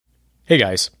Hey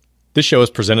guys, this show is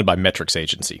presented by Metrics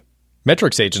Agency.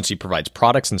 Metrics Agency provides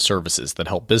products and services that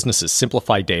help businesses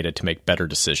simplify data to make better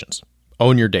decisions.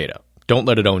 Own your data. Don't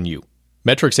let it own you.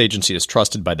 Metrics Agency is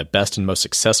trusted by the best and most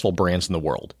successful brands in the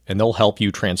world, and they'll help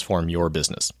you transform your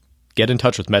business. Get in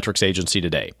touch with Metrics Agency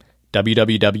today.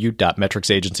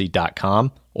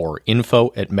 www.metricsagency.com or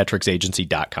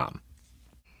info@metricsagency.com.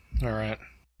 All right.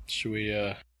 Should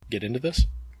we get into this?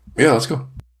 Yeah, let's go.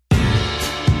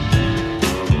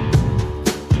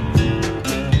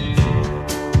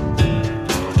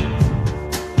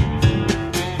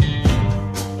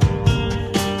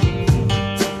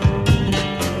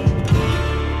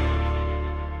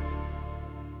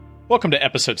 Welcome to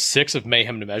episode 6 of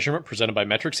Mayhem to Measurement, presented by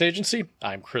Metrics Agency.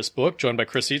 I'm Chris Book, joined by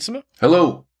Chris Sietsema.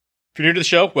 Hello. If you're new to the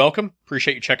show, welcome.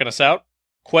 Appreciate you checking us out.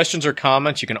 Questions or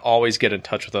comments, you can always get in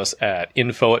touch with us at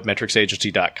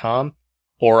info@metricsagency.com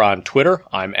or on Twitter.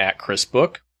 I'm at Chris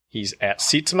Book. He's at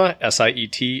Sietsema,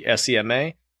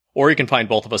 Sietsema, or you can find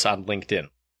both of us on LinkedIn.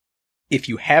 If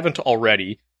you haven't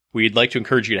already, we'd like to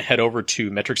encourage you to head over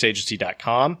to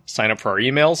metricsagency.com, sign up for our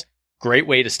emails. Great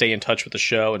way to stay in touch with the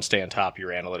show and stay on top of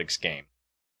your analytics game.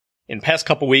 In the past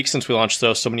couple weeks since we launched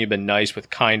those, so many have been nice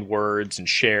with kind words and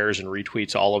shares and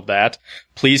retweets, all of that.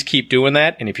 Please keep doing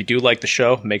that. And if you do like the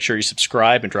show, make sure you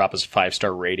subscribe and drop us a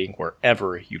 5-star rating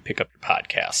wherever you pick up your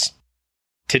podcasts.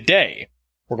 Today,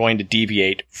 we're going to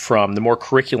deviate from the more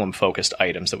curriculum-focused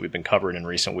items that we've been covering in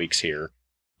recent weeks here.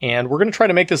 And we're going to try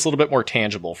to make this a little bit more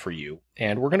tangible for you.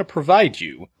 And we're going to provide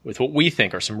you with what we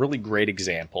think are some really great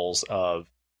examples of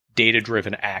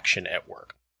data-driven action at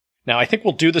work. Now, I think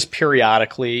we'll do this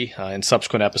periodically in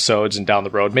subsequent episodes and down the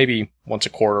road. Maybe once a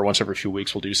quarter, once every few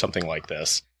weeks, we'll do something like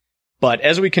this. But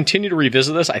as we continue to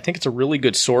revisit this, I think it's a really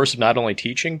good source of not only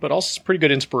teaching, but also some pretty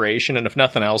good inspiration, and if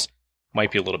nothing else,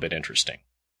 might be a little bit interesting.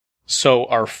 So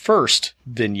our first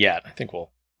vignette, I think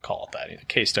we'll call it that, a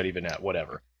case study vignette,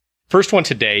 whatever. First one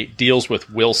today deals with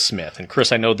Will Smith. And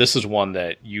Chris, I know this is one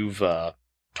that you've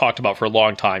talked about for a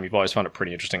long time. You've always found it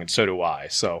pretty interesting, and so do I.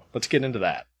 So let's get into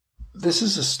that. This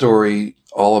is a story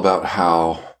all about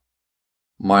how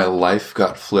my life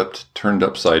got flipped, turned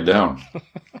upside down.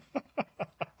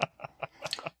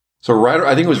 So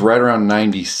I think it was right around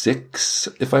 96,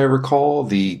 if I recall,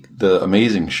 the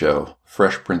amazing show,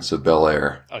 Fresh Prince of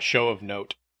Bel-Air. A show of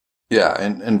note. Yeah,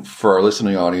 and for our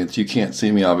listening audience, you can't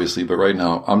see me, obviously, but right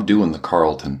now I'm doing the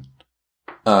Carlton.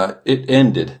 It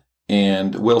ended,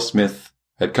 and Will Smith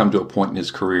had come to a point in his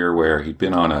career where he'd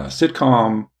been on a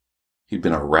sitcom, he'd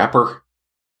been a rapper,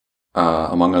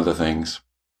 among other things,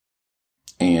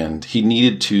 and he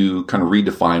needed to kind of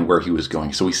redefine where he was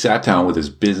going. So he sat down with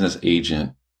his business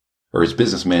agent, or his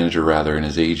business manager rather, and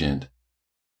his agent,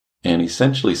 and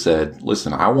essentially said,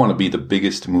 listen, I want to be the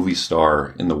biggest movie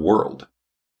star in the world.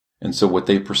 And so what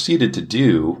they proceeded to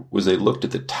do was they looked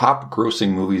at the top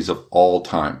grossing movies of all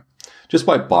time, just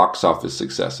by box office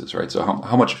successes, right? So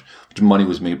how much money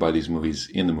was made by these movies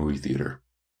in the movie theater.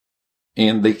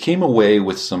 And they came away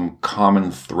with some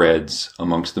common threads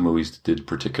amongst the movies that did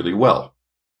particularly well.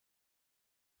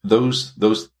 Those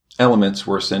elements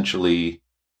were essentially,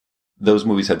 those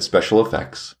movies had special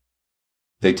effects.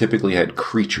 They typically had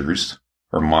creatures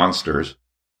or monsters.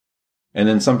 And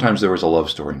then sometimes there was a love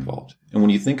story involved. And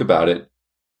when you think about it,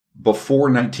 before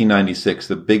 1996,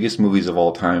 the biggest movies of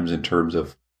all times in terms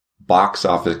of box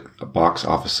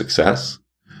office success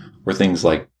were things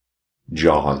like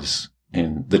Jaws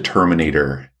and The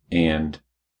Terminator and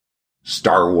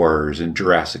Star Wars and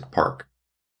Jurassic Park,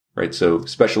 right? So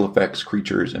special effects,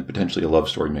 creatures, and potentially a love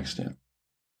story mixed in.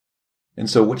 And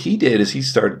so what he did is he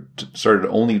started to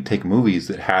only take movies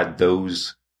that had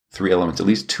those three elements, at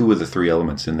least two of the three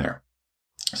elements in there.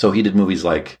 So he did movies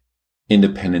like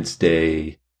Independence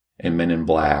Day and Men in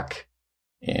Black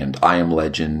and I Am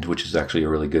Legend, which is actually a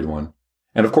really good one.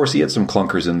 And of course, he had some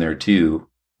clunkers in there too,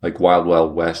 like Wild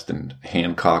Wild West and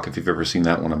Hancock. If you've ever seen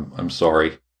that one, I'm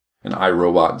sorry. And I,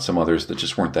 Robot and some others that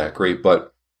just weren't that great.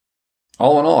 But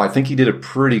all in all, I think he did a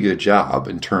pretty good job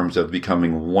in terms of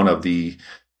becoming one of the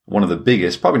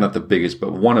biggest, probably not the biggest,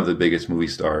 but one of the biggest movie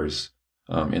stars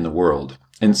in the world.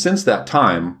 And since that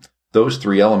time, those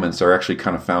three elements are actually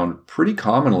kind of found pretty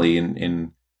commonly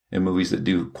in movies that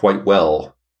do quite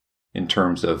well in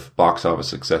terms of box office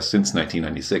success since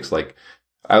 1996, like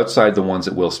outside the ones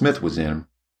that Will Smith was in,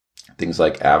 things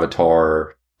like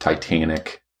Avatar,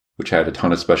 Titanic, which had a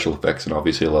ton of special effects and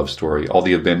obviously a love story, all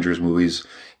the Avengers movies,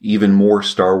 even more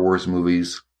Star Wars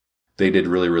movies, they did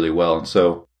really, really well. And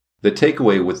so the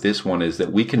takeaway with this one is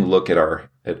that we can look at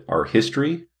our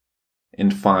history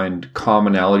and find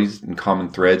commonalities and common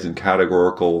threads and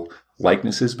categorical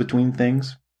likenesses between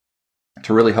things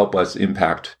to really help us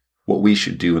impact what we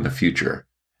should do in the future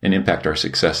and impact our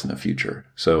success in the future.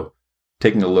 So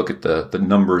taking a look at the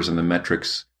numbers and the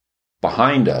metrics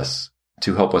behind us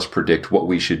to help us predict what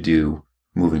we should do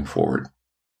moving forward.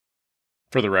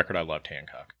 For the record, I loved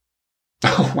Hancock.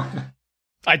 Oh,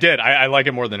 I did. I like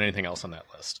it more than anything else on that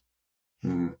list.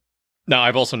 mm, Now,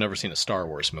 I've also never seen a Star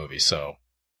Wars movie, so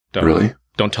really?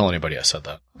 Don't tell anybody I said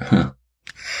that.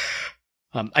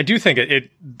 I do think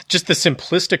it just the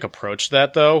simplistic approach to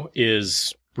that, though,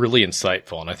 is really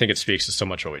insightful. And I think it speaks to so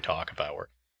much of what we talk about where,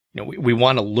 we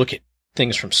want to look at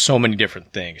things from so many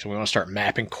different things. We want to start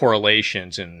mapping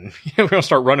correlations and we want to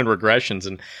start running regressions.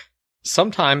 And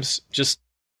sometimes just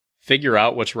figure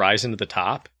out what's rising to the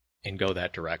top and go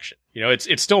that direction.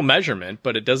 It's still measurement,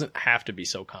 but it doesn't have to be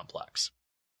so complex.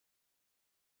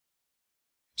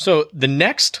 So the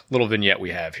next little vignette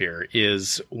we have here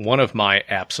is one of my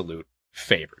absolute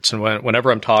favorites. And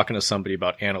whenever I'm talking to somebody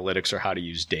about analytics or how to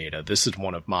use data, this is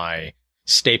one of my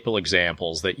staple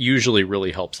examples that usually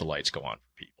really helps the lights go on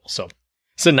for people. So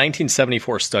it's a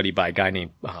 1974 study by a guy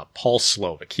named Paul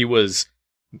Slovic. He was,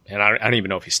 and I don't even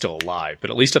know if he's still alive, but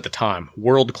at least at the time,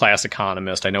 world-class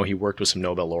economist. I know he worked with some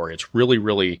Nobel laureates, really,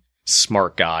 really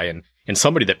smart guy, and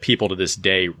somebody that people to this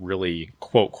day really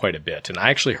quote quite a bit. And I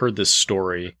actually heard this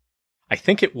story, I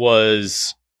think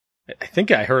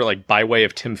I heard it like by way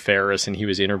of Tim Ferriss, and he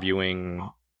was interviewing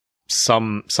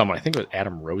someone, I think it was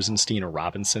Adam Rosenstein or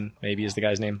Robinson, maybe is the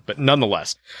guy's name. But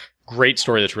nonetheless, great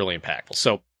story that's really impactful.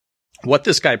 So what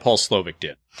this guy, Paul Slovic,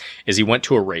 did is he went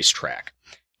to a racetrack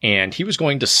and he was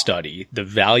going to study the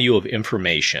value of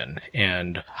information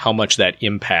and how much that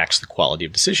impacts the quality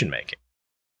of decision making.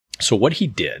 So what he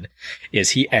did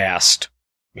is he asked,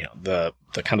 the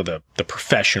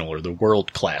professional or the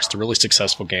world class, the really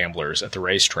successful gamblers at the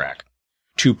racetrack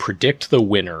to predict the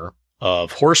winner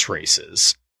of horse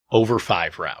races over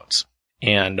 5 rounds.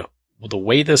 And the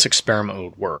way this experiment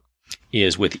would work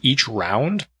is with each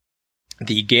round,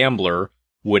 the gambler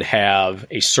would have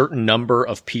a certain number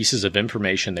of pieces of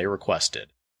information they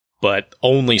requested, but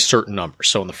only certain numbers.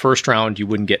 So in the first round, you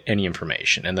wouldn't get any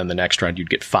information. And then the next round, you'd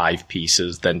get 5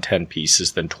 pieces, then 10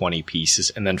 pieces, then 20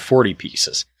 pieces, and then 40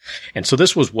 pieces. And so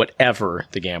this was whatever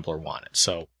the gambler wanted.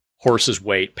 So horse's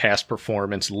weight, past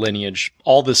performance, lineage,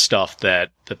 all this stuff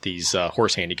that these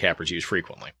horse handicappers use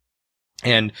frequently.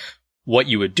 And what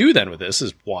you would do then with this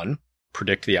is, 1,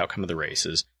 predict the outcome of the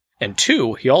races. And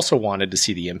 2, he also wanted to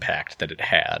see the impact that it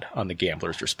had on the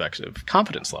gambler's respective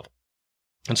confidence level.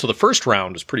 And so the first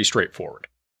round was pretty straightforward.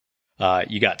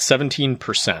 You got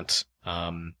 17%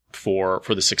 for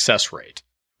the success rate,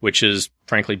 which is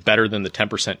frankly better than the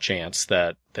 10% chance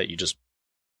that you just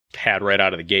had right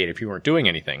out of the gate if you weren't doing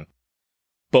anything.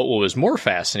 But what was more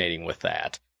fascinating with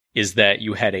that is that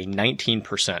you had a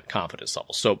 19% confidence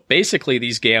level. So basically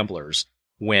these gamblers,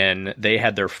 when they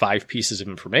had their 5 pieces of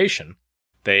information,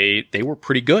 they were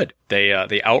pretty good. They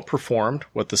outperformed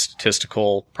what the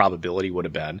statistical probability would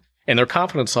have been, and their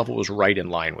confidence level was right in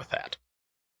line with that.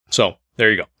 So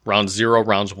there you go. Round 0,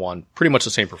 rounds 1, pretty much the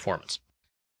same performance.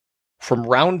 From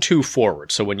round 2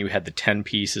 forward, so when you had the 10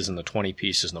 pieces and the 20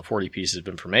 pieces and the 40 pieces of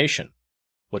information,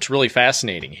 what's really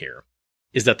fascinating here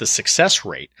is that the success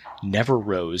rate never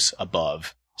rose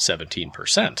above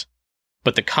 17%.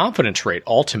 But the confidence rate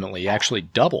ultimately actually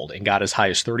doubled and got as high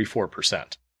as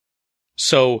 34%.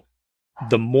 So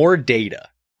the more data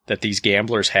that these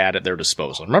gamblers had at their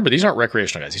disposal, remember, these aren't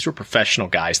recreational guys. These were professional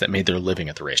guys that made their living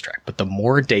at the racetrack. But the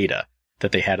more data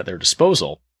that they had at their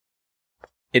disposal,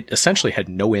 it essentially had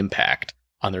no impact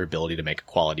on their ability to make a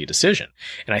quality decision.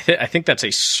 And I think that's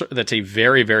a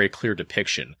very, very clear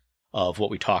depiction of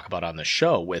what we talk about on this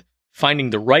show, with finding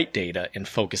the right data and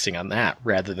focusing on that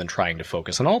rather than trying to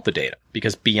focus on all the data.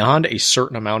 Because beyond a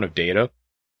certain amount of data,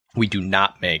 we do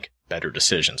not make better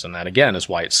decisions. And that, again, is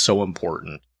why it's so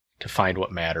important to find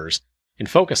what matters and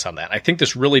focus on that. I think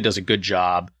this really does a good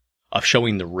job of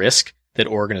showing the risk that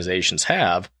organizations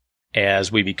have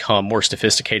as we become more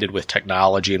sophisticated with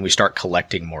technology and we start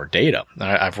collecting more data.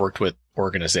 I've worked with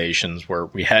organizations where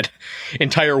we had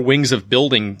entire wings of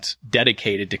buildings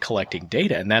dedicated to collecting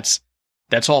data, and that's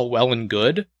all well and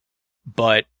good.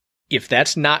 But if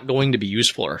that's not going to be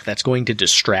useful, or if that's going to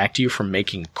distract you from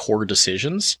making core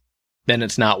decisions, then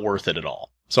it's not worth it at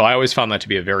all. So I always found that to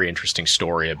be a very interesting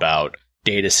story about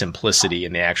data simplicity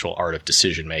and the actual art of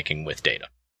decision making with data.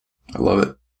 I love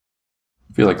it.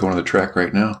 I feel like going to the track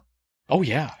right now. Oh,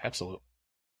 yeah, absolutely.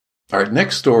 All right,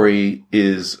 next story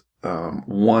is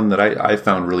one that I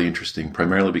found really interesting,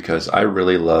 primarily because I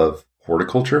really love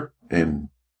horticulture and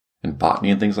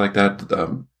botany and things like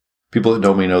that. People that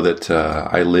know me know that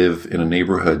I live in a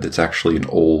neighborhood that's actually an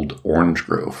old orange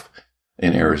grove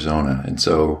in Arizona. And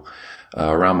so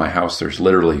Around my house, there's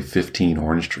literally 15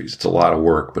 orange trees. It's a lot of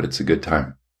work, but it's a good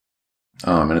time.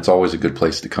 And it's always a good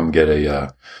place to come get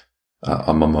a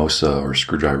mimosa or a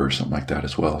screwdriver or something like that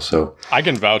as well. So I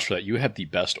can vouch for that. You have the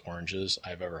best oranges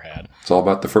I've ever had. It's all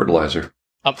about the fertilizer.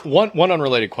 One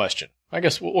unrelated question. I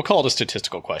guess we'll call it a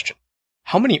statistical question.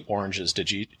 How many oranges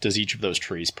does each of those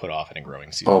trees put off in a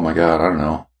growing season? Oh my God, I don't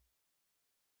know.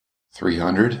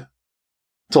 300?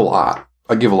 It's a lot.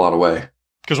 I give a lot away.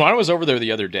 Because when I was over there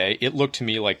the other day, it looked to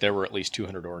me like there were at least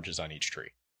 200 oranges on each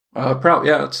tree.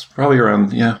 It's probably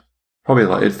around, probably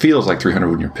like, it feels like 300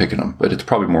 when you're picking them, but it's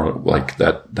probably more like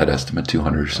that estimate,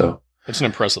 200 or so. It's an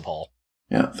impressive haul.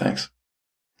 Yeah, thanks.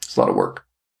 It's a lot of work.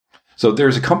 So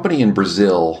there's a company in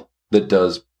Brazil that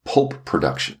does pulp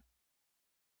production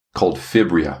called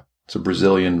Fibria. It's a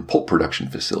Brazilian pulp production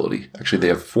facility. Actually, they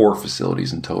have 4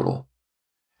 facilities in total.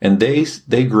 And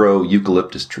they grow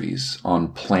eucalyptus trees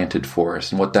on planted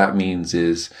forests. And what that means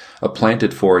is a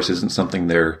planted forest isn't something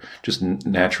they're just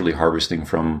naturally harvesting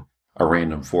from a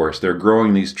random forest. They're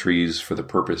growing these trees for the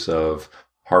purpose of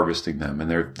harvesting them.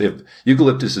 And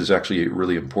eucalyptus is actually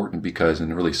really important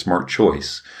and a really smart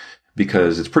choice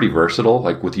because it's pretty versatile.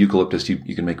 Like with eucalyptus,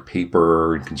 you can make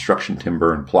paper and construction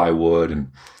timber and plywood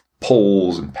and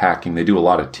poles and packing. They do a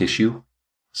lot of tissue.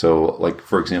 So like,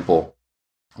 for example,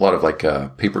 a lot of like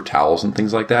paper towels and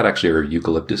things like that actually are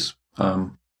eucalyptus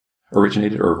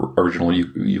originated or original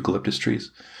eucalyptus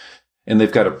trees. And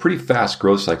they've got a pretty fast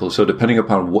growth cycle. So depending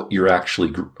upon what you're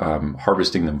actually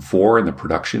harvesting them for in the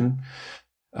production,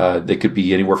 they could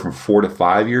be anywhere from 4 to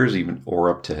 5 years, or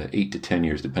up to 8 to 10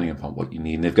 years, depending upon what you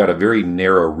need. And they've got a very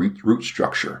narrow root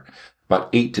structure, about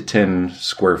 8 to 10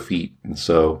 square feet. And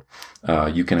so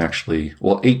you can actually,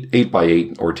 8 by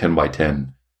 8 or 10 by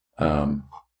 10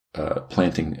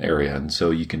 planting area. And so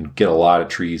you can get a lot of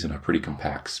trees in a pretty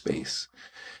compact space.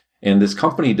 And this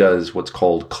company does what's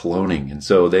called cloning. And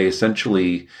so they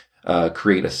essentially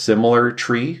create a similar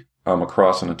tree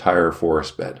across an entire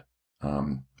forest bed.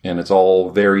 And it's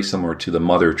all very similar to the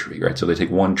mother tree, right? So they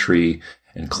take one tree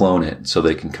and clone it so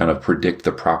they can kind of predict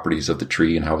the properties of the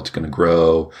tree and how it's going to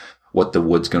grow, what the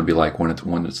wood's going to be like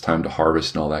when it's time to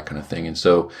harvest and all that kind of thing. And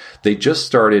so they just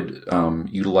started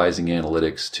utilizing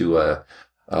analytics to a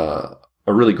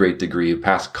really great degree the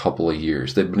past couple of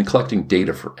years. They've been collecting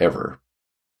data forever,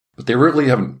 but they really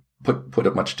haven't put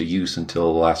it much to use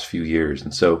until the last few years.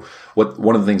 And so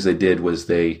one of the things they did was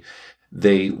they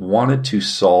wanted to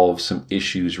solve some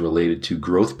issues related to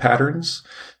growth patterns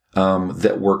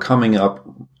that were coming up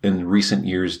in recent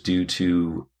years due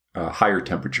to higher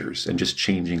temperatures and just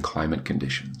changing climate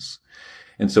conditions.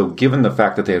 And so given the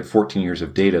fact that they had 14 years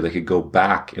of data, they could go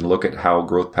back and look at how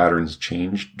growth patterns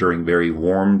changed during very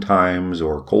warm times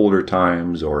or colder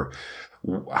times, or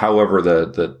however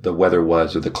the weather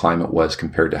was or the climate was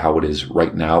compared to how it is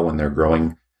right now when they're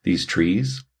growing these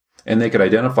trees. And they could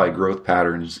identify growth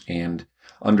patterns and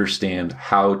understand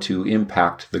how to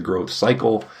impact the growth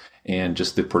cycle and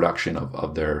just the production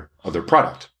of their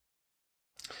product.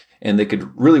 And they could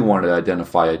really want to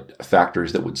identify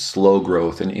factors that would slow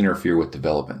growth and interfere with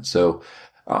development. So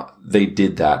they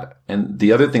did that. And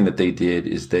the other thing that they did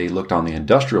is they looked on the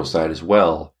industrial side as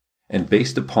well. And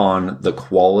based upon the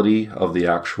quality of the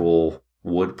actual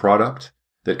wood product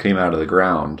that came out of the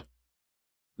ground,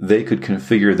 they could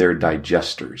configure their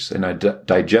digesters. And a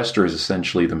digester is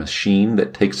essentially the machine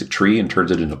that takes a tree and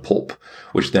turns it into pulp,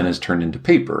 which then is turned into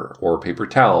paper or paper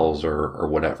towels or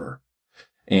whatever.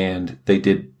 And they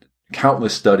did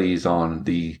countless studies on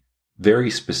the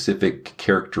very specific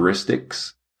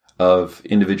characteristics of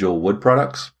individual wood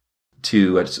products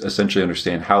to essentially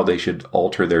understand how they should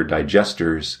alter their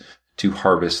digesters to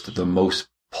harvest the most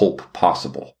pulp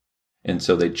possible. And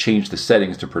so they changed the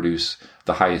settings to produce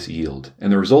the highest yield.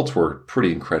 And the results were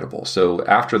pretty incredible. So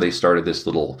after they started this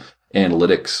little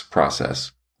analytics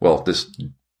process, this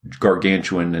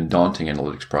gargantuan and daunting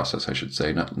analytics process, I should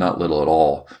say, not little at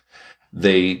all,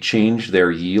 they changed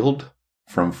their yield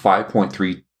from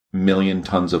 5.3 million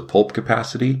tons of pulp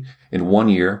capacity in 1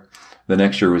 year. The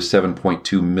next year was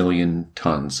 7.2 million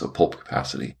tons of pulp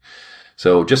capacity.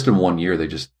 So just in 1 year, they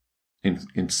just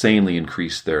insanely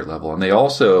increased their level. And they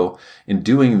also, in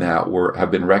doing that,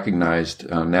 have been recognized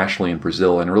nationally in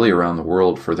Brazil and really around the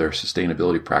world for their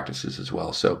sustainability practices as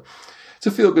well. So it's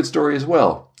a feel-good story as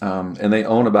well. And they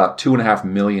own about 2.5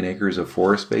 million acres of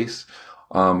forest space.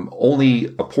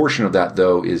 Only a portion of that,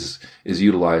 though, is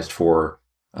utilized for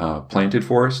planted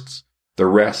forests. The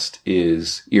rest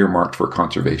is earmarked for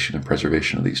conservation and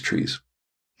preservation of these trees.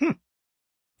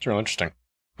 It's really interesting.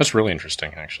 That's really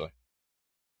interesting, actually.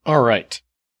 All right.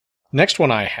 Next one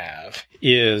I have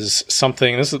is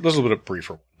something, this is a little bit of a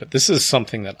briefer one, but this is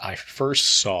something that I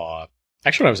first saw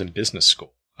actually when I was in business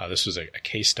school. This was a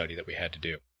case study that we had to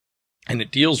do. And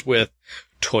it deals with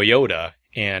Toyota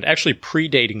and actually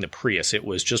predating the Prius. It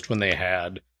was just when they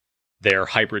had their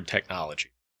hybrid technology.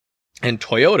 And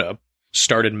Toyota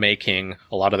started making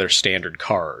a lot of their standard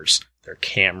cars, their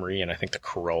Camry and I think the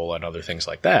Corolla and other things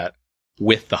like that,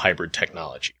 with the hybrid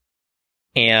technology.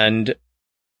 And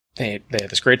they had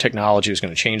this great technology. It was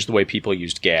going to change the way people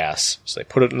used gas. So they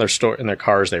put it in their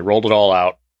cars. They rolled it all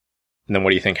out. And then what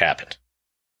do you think happened?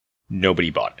 Nobody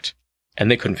bought it.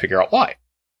 And they couldn't figure out why.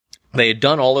 They had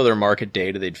done all of their market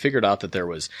data. They'd figured out that there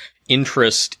was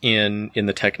interest in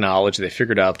the technology. They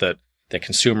figured out that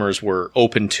consumers were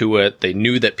open to it. They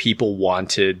knew that people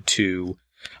wanted to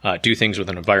do things with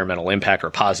an environmental impact, or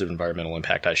a positive environmental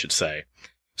impact, I should say.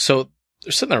 So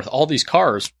they're sitting there with all these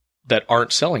cars that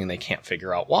aren't selling, and they can't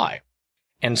figure out why.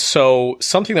 And so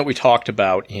something that we talked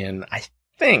about in, I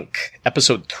think,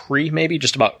 episode 3, maybe,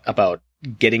 just about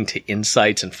getting to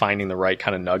insights and finding the right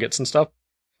kind of nuggets and stuff.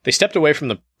 They stepped away from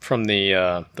the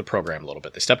program a little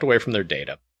bit. They stepped away from their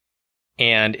data.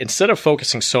 And instead of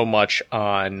focusing so much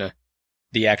on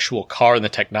the actual car and the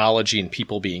technology and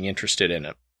people being interested in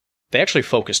it, they actually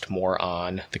focused more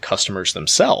on the customers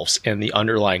themselves and the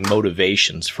underlying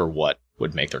motivations for what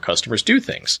would make their customers do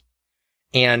things.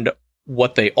 And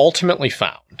what they ultimately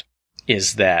found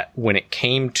is that when it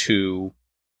came to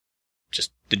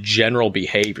just the general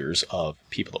behaviors of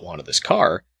people that wanted this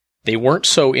car, they weren't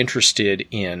so interested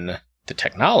in the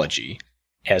technology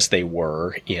as they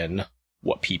were in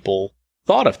what people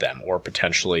thought of them, or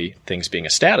potentially things being a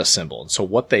status symbol. And so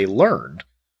what they learned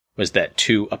was that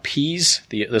to appease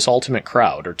this ultimate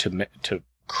crowd, or to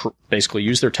basically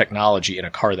use their technology in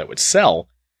a car that would sell,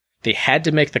 they had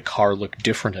to make the car look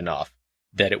different enough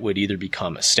that it would either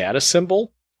become a status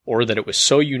symbol, or that it was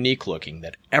so unique looking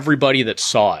that everybody that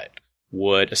saw it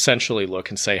would essentially look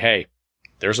and say, hey,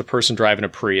 there's a person driving a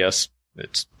Prius.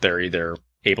 They're either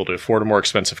able to afford a more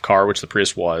expensive car, which the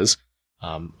Prius was,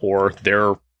 or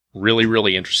they're really,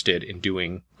 really interested in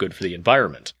doing good for the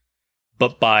environment.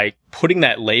 But by putting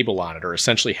that label on it, or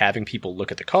essentially having people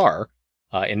look at the car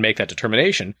and make that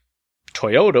determination,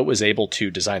 Toyota was able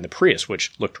to design the Prius,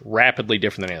 which looked rapidly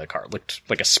different than any other car. It looked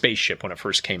like a spaceship when it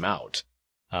first came out.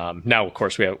 Now, of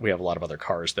course, we have a lot of other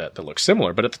cars that look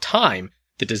similar, but at the time,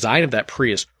 the design of that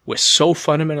Prius was so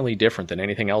fundamentally different than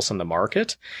anything else on the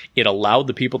market, it allowed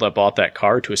the people that bought that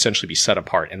car to essentially be set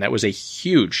apart. And that was a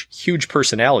huge, huge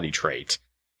personality trait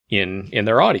in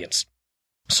their audience.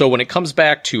 So when it comes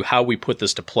back to how we put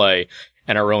this to play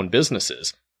in our own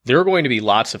businesses, there are going to be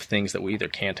lots of things that we either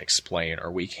can't explain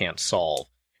or we can't solve.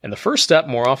 And the first step,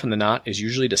 more often than not, is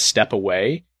usually to step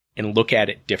away and look at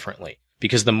it differently.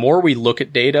 Because the more we look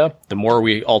at data, the more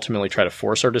we ultimately try to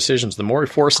force our decisions. The more we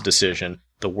force a decision,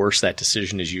 the worse that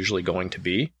decision is usually going to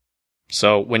be.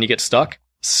 So when you get stuck,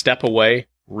 step away,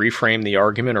 reframe the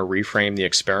argument or reframe the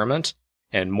experiment,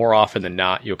 and more often than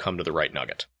not, you'll come to the right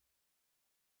nugget.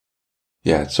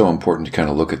 Yeah, it's so important to kind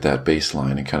of look at that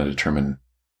baseline and kind of determine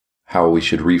how we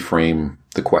should reframe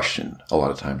the question a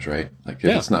lot of times, right? Like if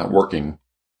it's not working,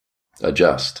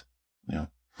 adjust, you know.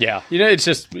 Yeah. It's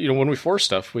just, when we force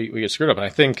stuff, we get screwed up. And I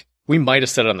think we might have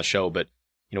said it on the show, but,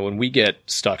 when we get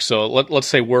stuck, so let's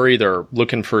say we're either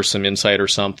looking for some insight or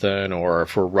something, or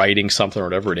if we're writing something or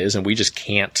whatever it is, and we just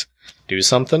can't do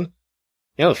something,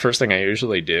 the first thing I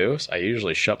usually do is I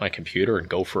usually shut my computer and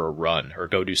go for a run or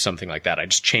go do something like that. I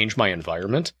just change my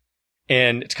environment.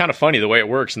 And it's kind of funny the way it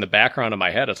works. In the background of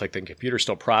my head, it's like the computer's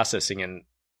still processing, and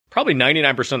probably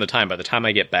 99% of the time, by the time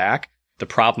I get back, the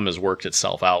problem has worked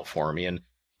itself out for me. And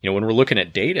when we're looking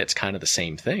at data, it's kind of the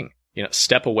same thing.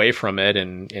 Step away from it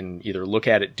and either look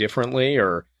at it differently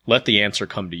or let the answer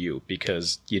come to you,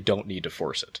 because you don't need to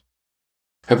force it.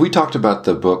 Have we talked about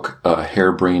the book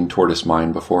Harebrained Tortoise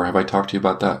Mind before? Have I talked to you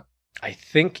about that? I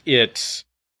think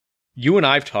you and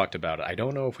I've talked about it. I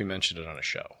don't know if we mentioned it on a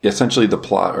show. Essentially, the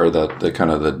plot, or the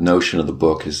kind of the notion of the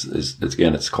book is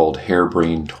again, it's called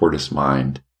Harebrained Tortoise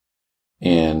Mind.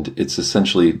 And it's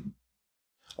essentially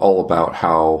all about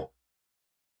how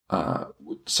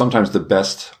sometimes the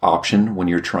best option when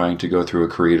you're trying to go through a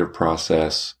creative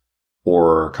process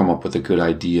or come up with a good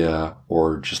idea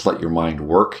or just let your mind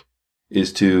work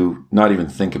is to not even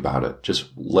think about it. Just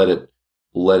let it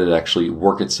actually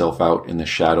work itself out in the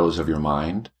shadows of your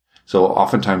mind. So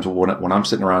oftentimes when I'm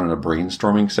sitting around in a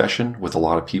brainstorming session with a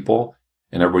lot of people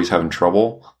and everybody's having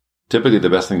trouble, typically the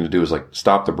best thing to do is like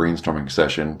stop the brainstorming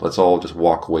session. Let's all just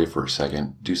walk away for a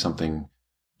second, do something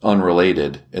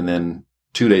unrelated, and then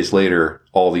 2 days later,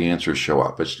 all the answers show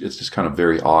up. It's just kind of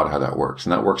very odd how that works.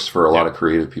 And that works for a lot of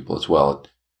creative people as well.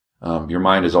 Your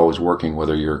mind is always working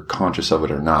whether you're conscious of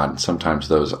it or not. And sometimes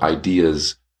those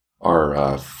ideas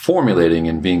formulating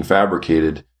and being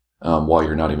fabricated while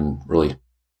you're not even really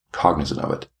cognizant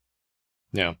of it.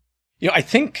 Yeah. I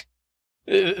think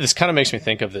this kind of makes me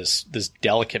think of this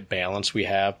delicate balance we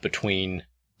have between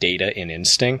data and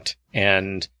instinct.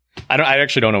 And I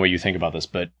actually don't know what you think about this,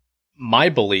 but my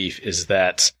belief is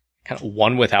that kind of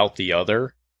one without the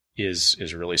other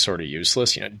is really sort of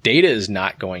useless. Data is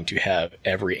not going to have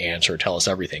every answer, tell us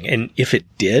everything. And if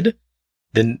it did,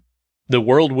 then the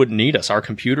world wouldn't need us. Our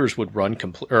computers would run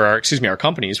our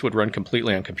companies would run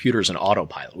completely on computers and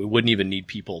autopilot. We wouldn't even need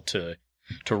people to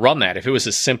run that if it was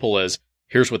as simple as,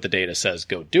 here's what the data says,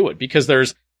 go do it. Because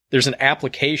there's an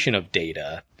application of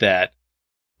data that,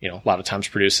 a lot of times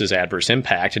produces adverse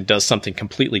impact and does something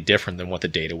completely different than what the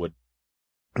data would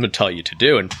tell you to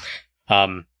do.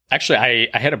 And actually,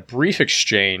 I had a brief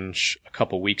exchange a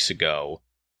couple weeks ago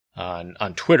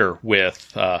on Twitter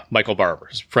with Michael Barber,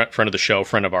 who's a friend of the show,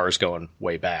 friend of ours going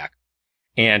way back.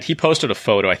 And he posted a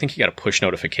photo. I think he got a push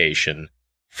notification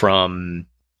from,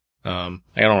 I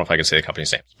don't know if I can say the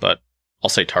company's names, but I'll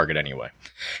say Target anyway.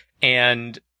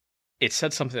 And it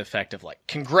said something effective like,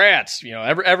 congrats,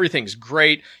 everything's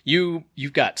great.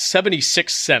 You've got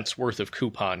 76 cents worth of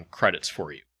coupon credits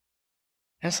for you.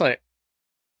 And it's like,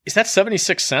 is that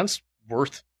 76 cents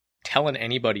worth telling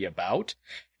anybody about?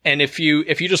 And if you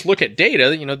just look at data,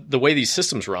 the way these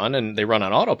systems run, and they run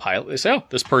on autopilot, they say, oh,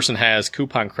 this person has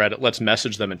coupon credit. Let's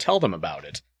message them and tell them about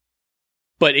it.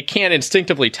 But it can't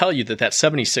instinctively tell you that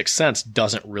 76 cents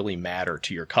doesn't really matter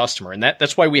to your customer. And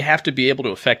that's why we have to be able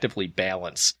to effectively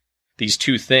balance these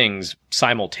two things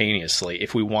simultaneously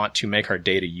if we want to make our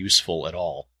data useful at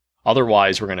all.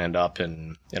 Otherwise, we're going to end up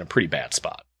in a pretty bad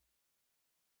spot.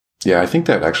 Yeah, I think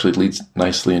that actually leads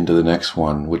nicely into the next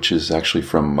one, which is actually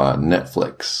from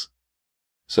Netflix.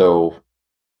 So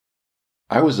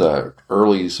I was an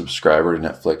early subscriber to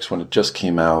Netflix when it just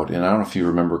came out. And I don't know if you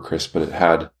remember, Chris, but it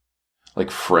had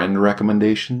like friend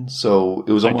recommendations. So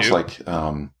it was almost like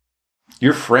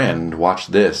your friend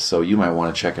watched this, so you might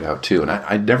want to check it out too. And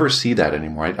I never see that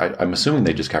anymore. I'm assuming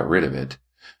they just got rid of it.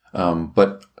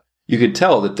 But you could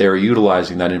tell that they're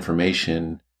utilizing that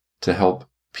information to help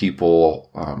people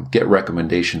get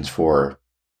recommendations for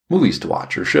movies to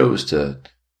watch or shows to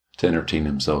entertain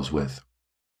themselves with.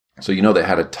 So they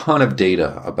had a ton of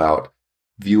data about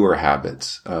viewer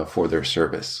habits for their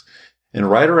service. And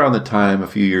right around the time a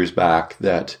few years back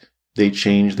that they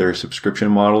changed their subscription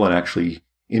model and actually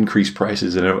increased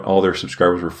prices, and all their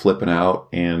subscribers were flipping out,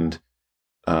 and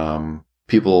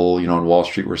people on Wall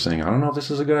Street were saying, I don't know if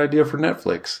this is a good idea for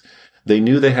Netflix. They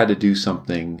knew they had to do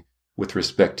something with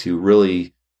respect to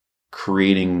really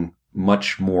creating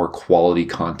much more quality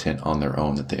content on their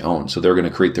own that they own. So they're going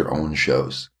to create their own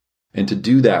shows. And to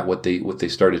do that, what they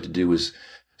started to do was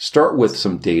start with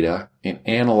some data and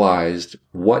analyzed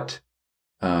what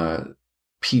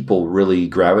people really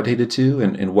gravitated to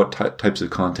and what types of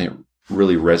content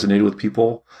really resonated with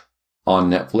people on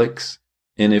Netflix.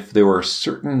 And if there were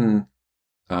certain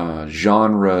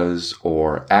genres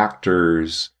or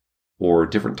actors or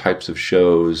different types of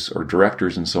shows or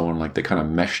directors and so on, like they kind of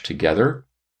meshed together.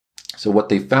 So what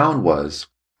they found was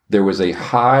there was a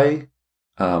high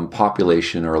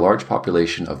population or a large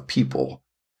population of people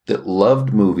that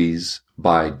loved movies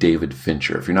by David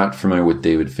Fincher. If you're not familiar with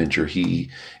David Fincher,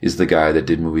 he is the guy that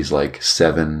did movies like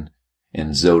Seven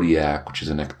and Zodiac, which is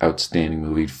an outstanding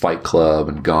movie, Fight Club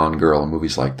and Gone Girl and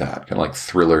movies like that, kind of like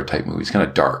thriller type movies, kind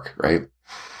of dark, right?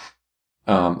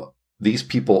 These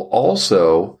people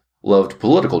also loved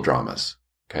political dramas.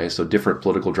 Okay, so different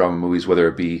political drama movies, whether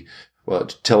it be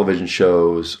television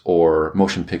shows or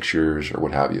motion pictures or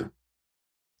what have you.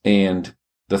 And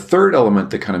the third element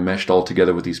that kind of meshed all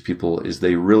together with these people is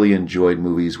they really enjoyed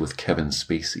movies with Kevin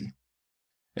Spacey.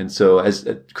 And so, as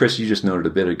Chris, you just noted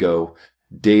a bit ago,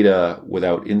 data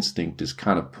without instinct is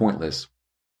kind of pointless.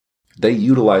 They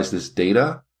utilize this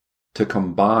data to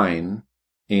combine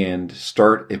and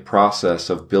start a process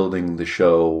of building the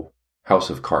show House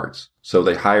of Cards. So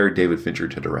they hired David Fincher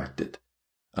to direct it.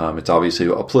 It's obviously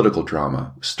a political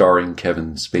drama starring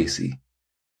Kevin Spacey,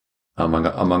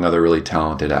 among other really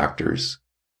talented actors.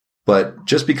 But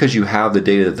just because you have the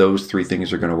data that those three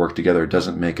things are going to work together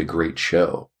doesn't make a great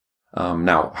show.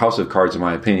 Now, House of Cards, in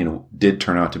my opinion, did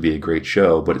turn out to be a great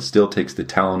show, but it still takes the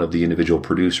talent of the individual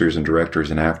producers and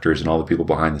directors and actors and all the people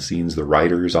behind the scenes, the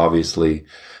writers, obviously,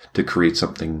 to create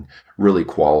something really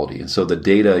quality. And so the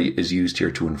data is used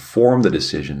here to inform the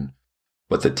decision,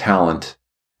 but the talent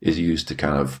is used to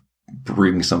kind of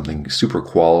bring something super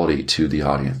quality to the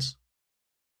audience.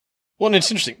 Well, and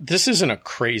it's interesting. This isn't a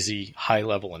crazy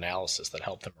high-level analysis that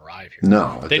helped them arrive here.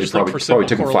 No, they just probably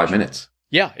took them 5 minutes.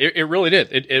 Yeah, it really did.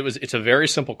 It's a very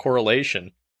simple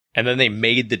correlation. And then they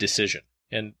made the decision.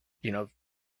 And,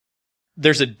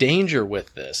 there's a danger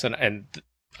with this. And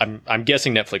I'm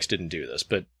guessing Netflix didn't do this,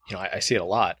 but, I see it a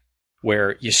lot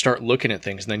where you start looking at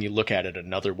things and then you look at it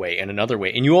another way and another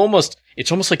way. And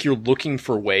it's almost like you're looking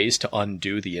for ways to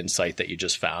undo the insight that you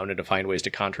just found and to find ways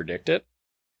to contradict it.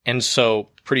 And so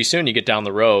pretty soon you get down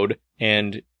the road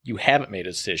and you haven't made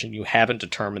a decision. You haven't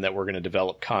determined that we're going to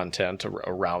develop content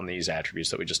around these attributes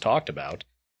that we just talked about.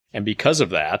 And because of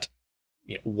that,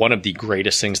 one of the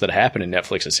greatest things that happened in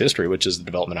Netflix's history, which is the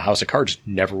development of House of Cards,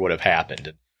 never would have happened.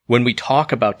 And when we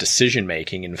talk about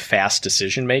decision-making and fast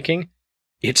decision-making,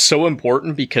 it's so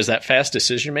important because that fast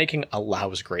decision-making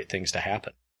allows great things to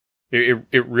happen.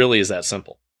 It really is that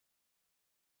simple.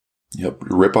 Yep.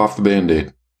 Rip off the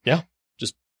Band-Aid. Yeah.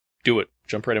 Just do it.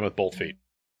 Jump right in with both feet.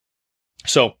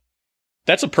 So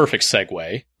that's a perfect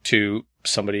segue to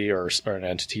somebody or an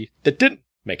entity that didn't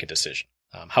make a decision.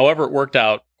 However, it worked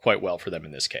out quite well for them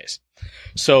in this case.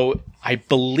 So I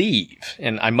believe,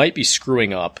 and I might be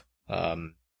screwing up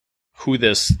who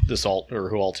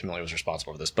who ultimately was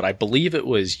responsible for this, but I believe it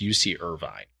was UC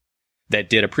Irvine that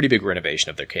did a pretty big renovation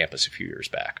of their campus a few years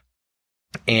back.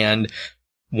 And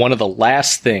one of the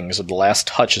last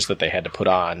touches that they had to put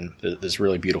on this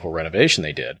really beautiful renovation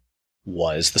they did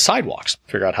was the sidewalks.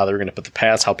 Figure out how they were going to put the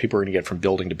paths, how people were going to get from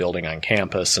building to building on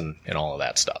campus and all of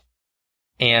that stuff.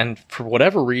 And for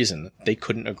whatever reason, they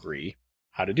couldn't agree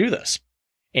how to do this.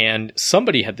 And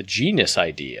somebody had the genius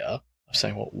idea of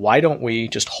saying, well, why don't we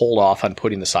just hold off on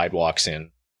putting the sidewalks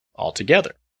in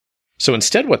altogether? So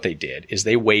instead what they did is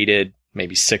they waited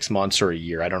maybe 6 months or a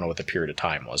year. I don't know what the period of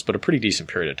time was, but a pretty decent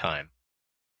period of time.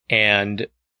 And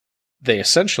they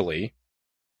essentially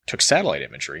took satellite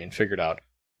imagery and figured out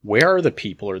where are the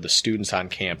people or the students on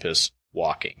campus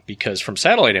walking? Because from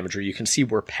satellite imagery, you can see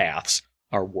where paths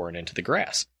are worn into the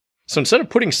grass. So instead of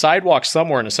putting sidewalks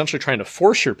somewhere and essentially trying to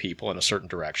force your people in a certain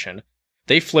direction,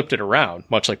 they flipped it around,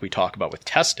 much like we talk about with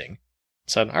testing.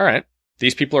 Said, all right,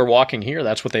 these people are walking here.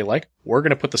 That's what they like. We're going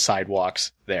to put the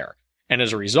sidewalks there. And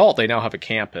as a result, they now have a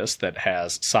campus that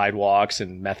has sidewalks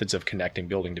and methods of connecting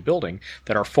building to building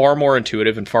that are far more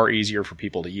intuitive and far easier for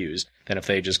people to use than if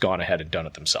they had just gone ahead and done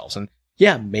it themselves. And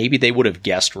yeah, maybe they would have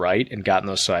guessed right and gotten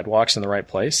those sidewalks in the right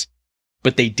place,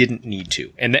 but they didn't need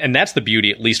to. And that's the beauty,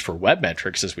 at least for web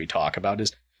metrics, as we talk about,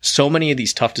 is so many of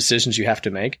these tough decisions you have to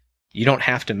make, you don't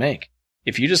have to make.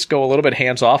 If you just go a little bit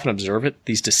hands off and observe it,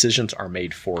 these decisions are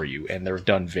made for you, and they're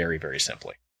done very, very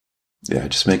simply. Yeah,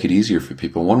 just make it easier for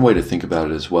people. One way to think about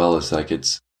it as well is like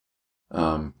it's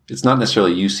not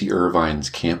necessarily UC Irvine's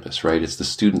campus, right? It's the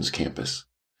student's campus.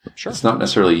 Sure. It's not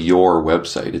necessarily your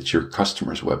website. It's your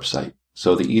customer's website.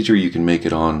 So the easier you can make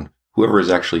it on whoever is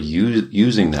actually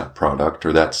using that product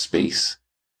or that space,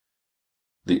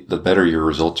 the better your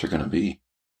results are going to be.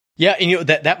 Yeah, and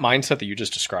that mindset that you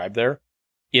just described there,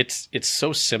 it's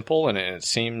so simple and it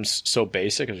seems so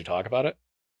basic as we talk about it,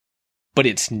 but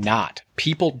it's not.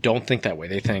 People don't think that way.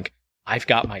 They think, I've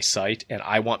got my site and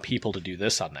I want people to do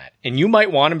this on that. And you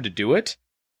might want them to do it,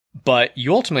 but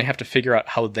you ultimately have to figure out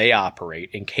how they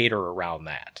operate and cater around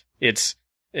that. It's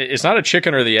not a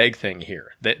chicken or the egg thing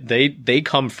here. They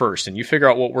come first and you figure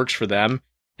out what works for them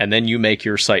and then you make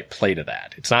your site play to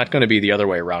that. It's not going to be the other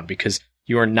way around because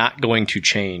you are not going to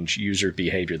change user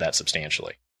behavior that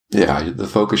substantially. Yeah, the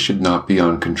focus should not be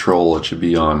on control. It should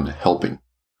be on helping.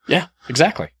 Yeah,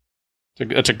 exactly.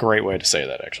 That's a great way to say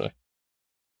that, actually.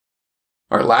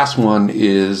 All right, last one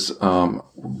is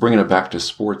bringing it back to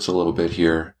sports a little bit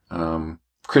here.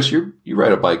 Chris, you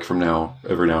ride a bike every now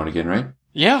and again, right?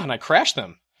 Yeah, and I crash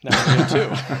them now and again too.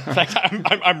 In fact,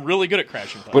 I'm really good at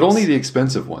crashing bikes. But only the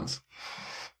expensive ones.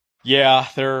 Yeah,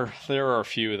 there are a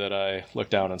few that I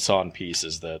looked down and saw in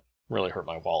pieces that really hurt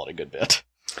my wallet a good bit.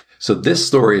 So this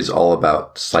story is all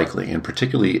about cycling, and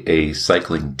particularly a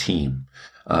cycling team,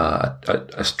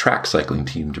 a track cycling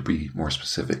team to be more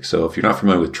specific. So if you're not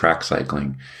familiar with track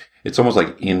cycling, it's almost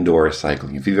like indoor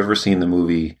cycling. If you've ever seen the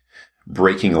movie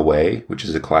Breaking Away, which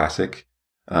is a classic,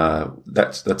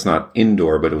 that's not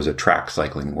indoor, but it was a track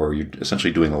cycling where you're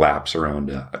essentially doing laps around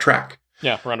a track.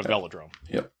 Yeah, around a velodrome.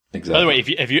 Yep, exactly. By the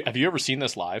way, have you ever seen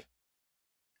this live?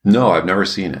 No, I've never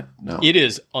seen it. No, it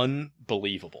is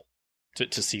unbelievable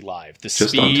to see live. The just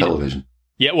speed, on television.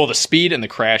 Yeah, well, the speed and the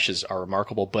crashes are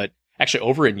remarkable. But actually,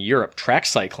 over in Europe, track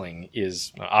cycling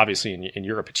is obviously in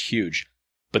Europe it's huge.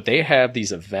 But they have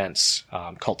these events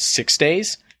called 6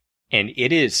 days, and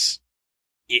it's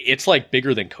like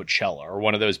bigger than Coachella or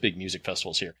one of those big music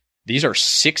festivals here. These are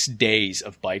 6 days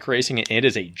of bike racing, and it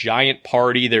is a giant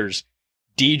party. There's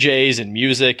DJs and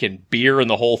music and beer and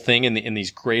the whole thing in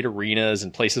these great arenas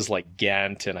and places like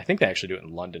Ghent, and I think they actually do it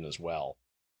in London as well.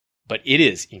 But it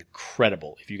is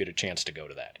incredible if you get a chance to go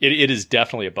to that. It is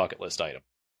definitely a bucket list item.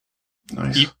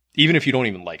 Nice. Even if you don't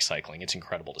even like cycling, it's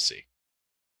incredible to see.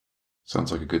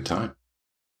 Sounds like a good time.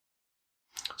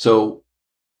 So,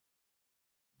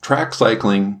 track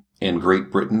cycling and Great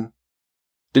Britain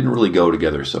didn't really go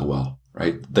together so well,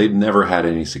 right? They'd never had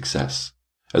any success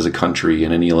as a country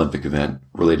in any Olympic event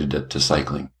related to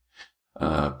cycling.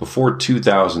 Before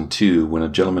 2002, when a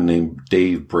gentleman named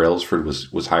Dave Brailsford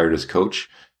was hired as coach,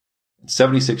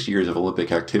 76 years of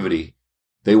Olympic activity,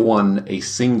 they won a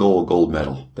single gold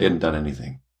medal. They hadn't done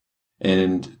anything.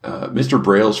 And Mr.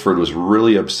 Brailsford was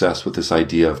really obsessed with this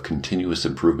idea of continuous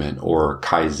improvement, or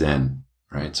Kaizen,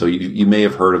 right? So you may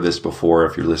have heard of this before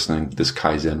if you're listening to this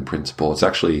Kaizen principle. It's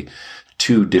actually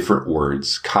two different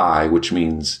words, Kai, which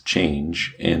means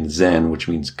change, and Zen, which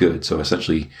means good. So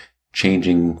essentially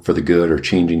changing for the good or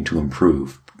changing to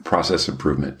improve, process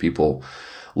improvement. People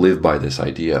live by this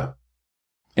idea.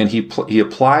 And he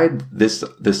applied this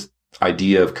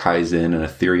idea of Kaizen and a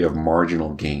theory of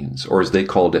marginal gains, or as they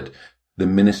called it, the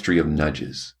ministry of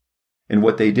nudges. And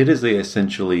what they did is they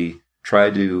essentially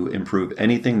tried to improve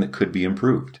anything that could be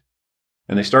improved.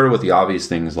 And they started with the obvious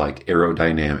things like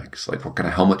aerodynamics, like what kind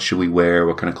of helmet should we wear?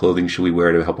 What kind of clothing should we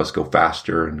wear to help us go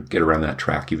faster and get around that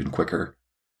track even quicker?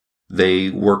 They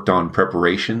worked on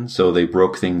preparation. So they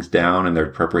broke things down in their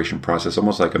preparation process,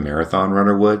 almost like a marathon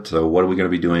runner would. So what are we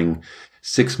going to be doing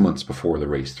 6 months before the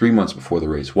race, 3 months before the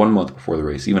race, 1 month before the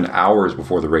race, even hours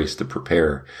before the race to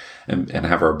prepare and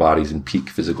have our bodies in peak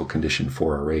physical condition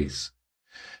for a race.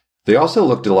 They also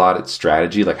looked a lot at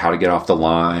strategy, like how to get off the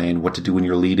line, what to do when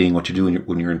you're leading, what to do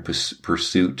when you're in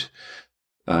pursuit,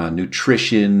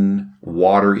 nutrition,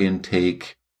 water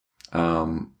intake,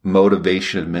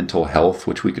 motivation and mental health,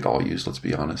 which we could all use, let's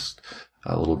be honest.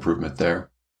 A little improvement there.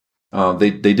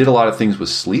 They did a lot of things with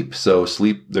sleep. So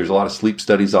there's a lot of sleep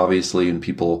studies, obviously, and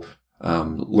people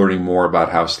learning more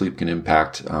about how sleep can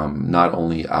impact not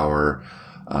only our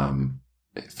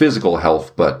physical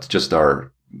health, but just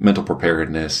our mental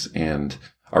preparedness and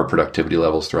our productivity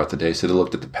levels throughout the day. So they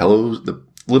looked at the pillows,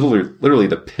 literally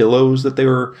the pillows that they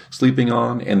were sleeping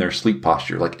on, and their sleep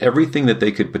posture. Like everything that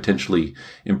they could potentially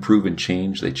improve and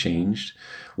change, they changed.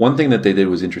 One thing that they did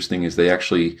was interesting is they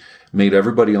actually made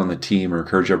everybody on the team, or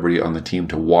encouraged everybody on the team,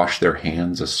 to wash their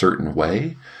hands a certain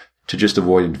way to just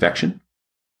avoid infection.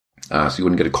 So you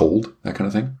wouldn't get a cold, that kind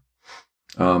of thing.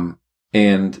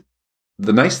 And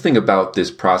the nice thing about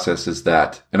this process is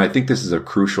that, and I think this is a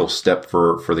crucial step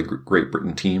for the Great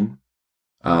Britain team,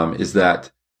 is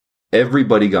that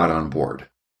everybody got on board.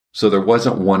 So there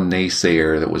wasn't one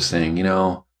naysayer that was saying,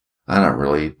 I don't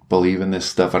really believe in this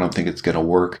stuff. I don't think it's going to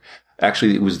work.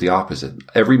 Actually, it was the opposite.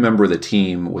 Every member of the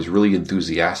team was really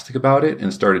enthusiastic about it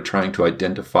and started trying to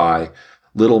identify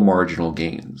little marginal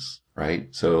gains, right?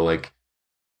 So like,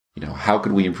 how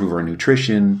could we improve our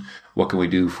nutrition? What can we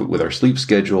do with our sleep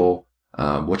schedule?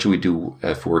 What should we do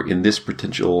if we're in this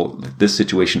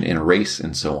situation in a race,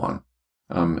 and so on?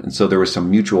 And so there was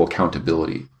some mutual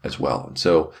accountability as well. And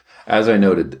so, as I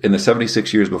noted, in the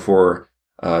 76 years before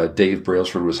Dave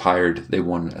Brailsford was hired, they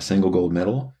won a single gold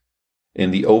medal.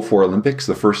 In the 2004 Olympics,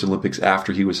 the first Olympics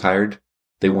after he was hired,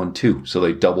 they won 2. So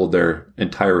they doubled their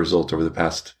entire results over the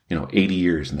past, 80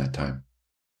 years in that time.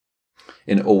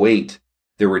 In 2008,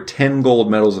 there were 10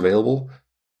 gold medals available.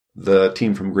 The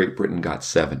team from Great Britain got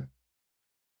 7.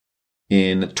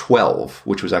 In 2012,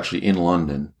 which was actually in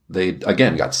London, they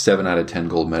again got 7 out of 10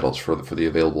 gold medals for the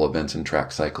available events in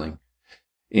track cycling.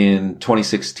 In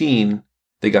 2016,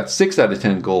 they got 6 out of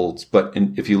 10 golds, but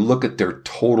if you look at their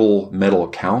total medal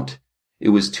count, it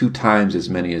was 2 times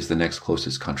as many as the next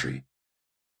closest country.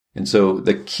 And so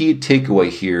the key takeaway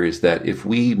here is that if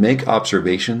we make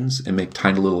observations and make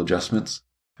tiny little adjustments,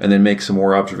 and then make some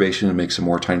more observation and make some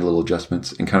more tiny little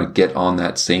adjustments, and kind of get on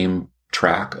that same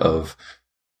track of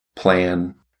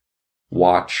plan,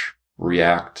 watch,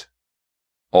 react,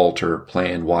 alter,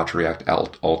 plan, watch, react,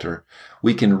 alter,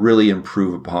 we can really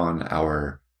improve upon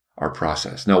our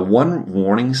process. Now, one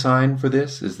warning sign for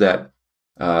this is that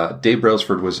Dave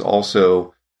Brailsford was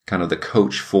also kind of the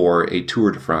coach for a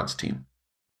Tour de France team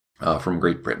from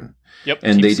Great Britain. Yep,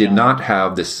 and they did not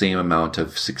have the same amount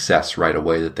of success right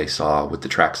away that they saw with the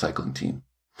track cycling team.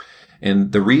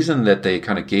 And the reason that they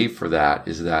kind of gave for that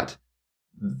is that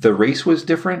the race was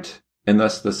different, and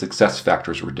thus the success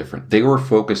factors were different. They were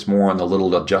focused more on the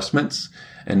little adjustments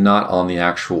and not on the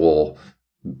actual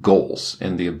goals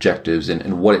and the objectives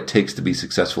and what it takes to be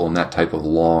successful in that type of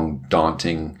long,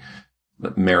 daunting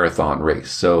marathon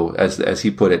race. So as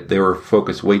he put it, they were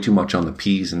focused way too much on the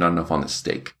peas and not enough on the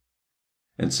steak.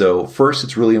 And so first,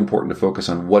 it's really important to focus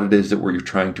on what it is that we're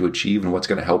trying to achieve and what's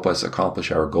going to help us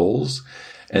accomplish our goals.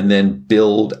 and then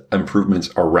build improvements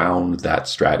around that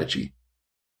strategy.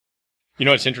 You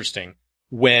know, it's interesting.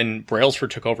 When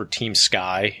Brailsford took over Team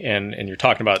Sky, and you're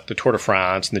talking about the Tour de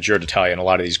France and the Giro d'Italia and a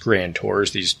lot of these grand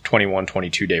tours, these 21,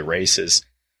 22-day races,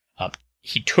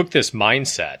 he took this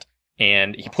mindset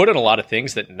and he put in a lot of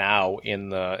things that now in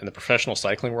the professional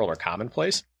cycling world are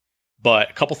commonplace.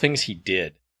 But a couple things he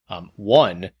did.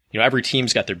 One, every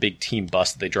team's got their big team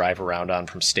bus that they drive around on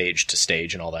from stage to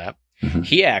stage and all that. Mm-hmm.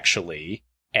 He actually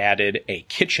added a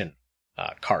kitchen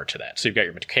car to that. So you've got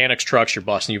your mechanics trucks, your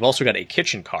bus, and you've also got a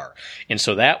kitchen car. And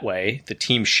so that way, the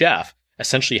team chef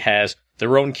essentially has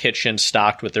their own kitchen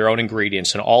stocked with their own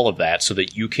ingredients and all of that so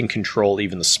that you can control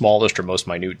even the smallest or most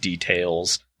minute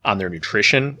details on their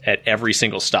nutrition at every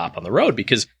single stop on the road.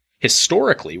 Because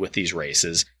historically with these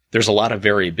races, there's a lot of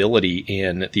variability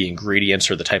in the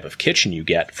ingredients or the type of kitchen you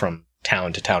get from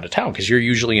town to town to town, because you're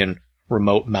usually in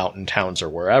remote mountain towns or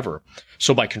wherever.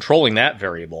 So by controlling that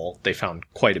variable, they found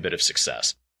quite a bit of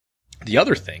success. The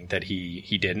other thing that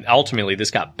he did, and ultimately this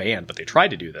got banned, but they tried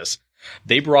to do this,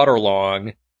 they brought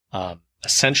along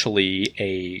essentially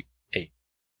a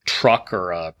truck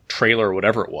or a trailer or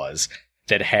whatever it was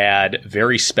that had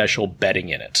very special bedding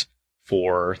in it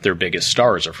for their biggest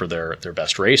stars or for their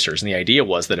best racers. And the idea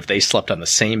was that if they slept on the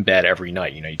same bed every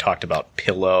night, you talked about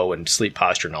pillow and sleep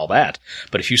posture and all that,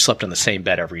 but if you slept on the same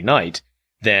bed every night,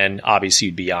 then obviously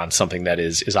you'd be on something that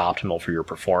is optimal for your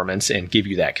performance and give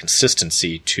you that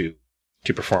consistency to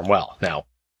perform well. Now,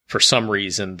 for some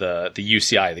reason, the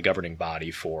UCI, the governing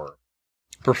body for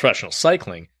professional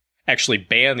cycling, actually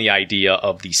banned the idea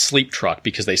of the sleep truck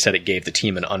because they said it gave the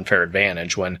team an unfair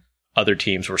advantage when other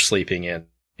teams were sleeping in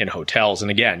hotels.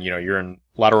 And again, you're in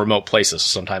a lot of remote places.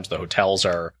 Sometimes the hotels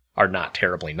are not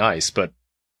terribly nice, but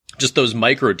just those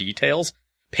micro details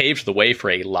paved the way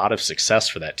for a lot of success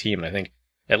for that team. And I think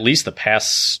at least the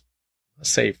past,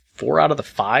 let's say 4 out of the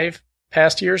 5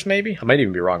 past years, maybe, I might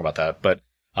even be wrong about that, but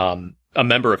a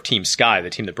member of Team Sky,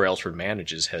 the team that Brailsford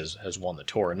manages, has won the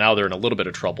tour. And now they're in a little bit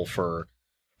of trouble for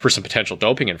some potential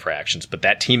doping infractions, but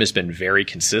that team has been very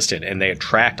consistent and they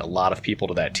attract a lot of people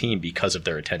to that team because of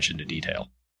their attention to detail.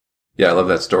 Yeah, I love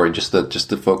that story. Just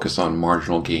the focus on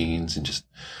marginal gains and just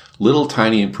little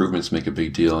tiny improvements make a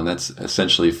big deal. And that's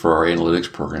essentially for our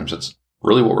analytics programs. That's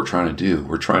really what we're trying to do.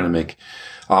 We're trying to make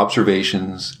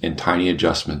observations and tiny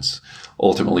adjustments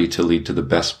ultimately to lead to the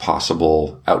best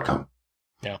possible outcome.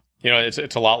 Yeah.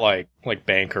 It's a lot like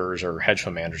bankers or hedge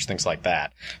fund managers, things like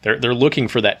that. They're looking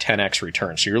for that 10x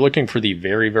return. So you're looking for the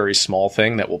very, very small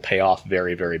thing that will pay off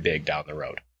very, very big down the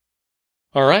road.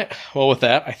 All right. Well, with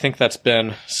that, I think that's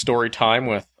been story time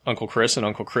with Uncle Chris and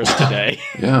Uncle Chris today.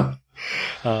 Yeah.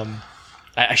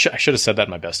 I should have said that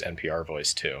in my best NPR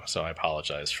voice too. So I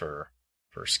apologize for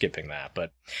skipping that,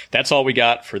 but that's all we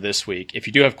got for this week. If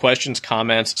you do have questions,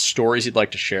 comments, stories you'd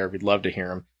like to share, we'd love to hear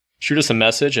them. Shoot us a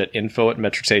message at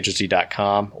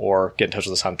info@metricsagency.com or get in touch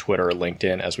with us on Twitter or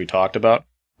LinkedIn as we talked about.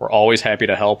 We're always happy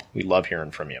to help. We love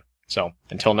hearing from you. So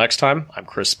until next time, I'm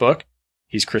Chris Book.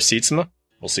 He's Chris Sietsema.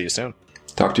 We'll see you soon.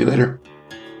 Talk to you later.